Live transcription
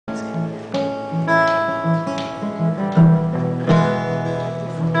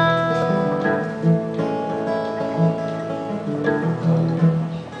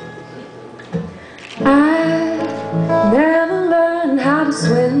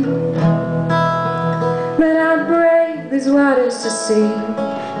But I brave these waters to see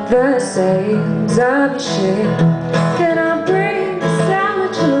the sails of your ship. Can I bring a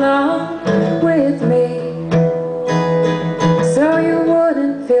sandwich along with me, so you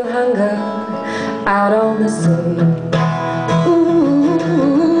wouldn't feel hunger out on the sea?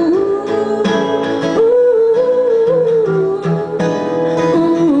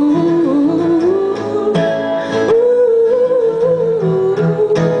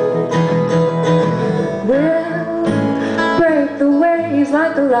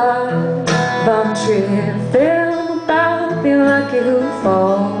 Like a love bomb trip, feel about the lucky who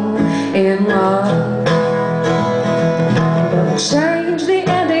fall in love. Don't change the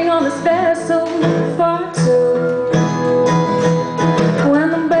ending on this vessel for two, when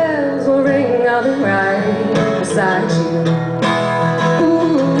the bells will ring, I'll be right beside you.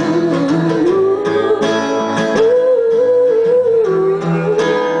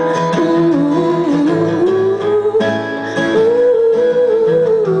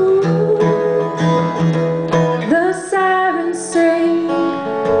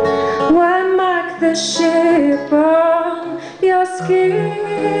 The ship on your skin,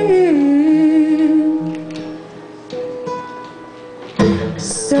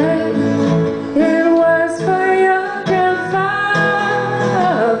 say it was for your grandfather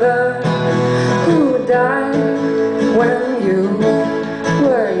who died when you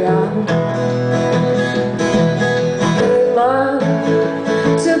were young. He loved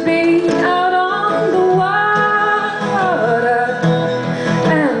to be out on the water,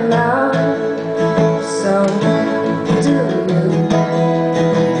 and now so do you.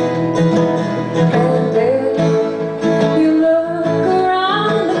 And if you look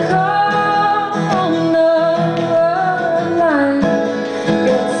around the corner of life,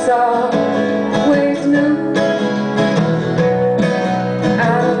 it's always new.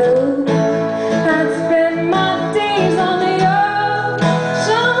 I knew I'd spend my days on the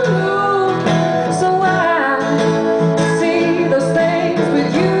ocean blue, so I see those things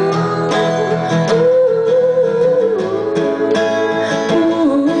with you.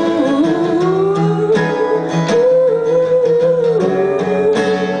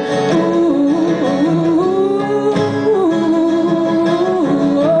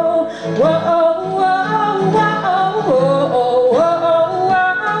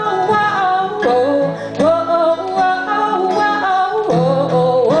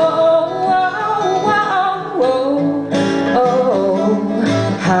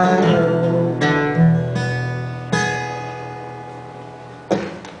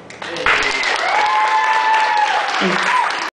 Thank you.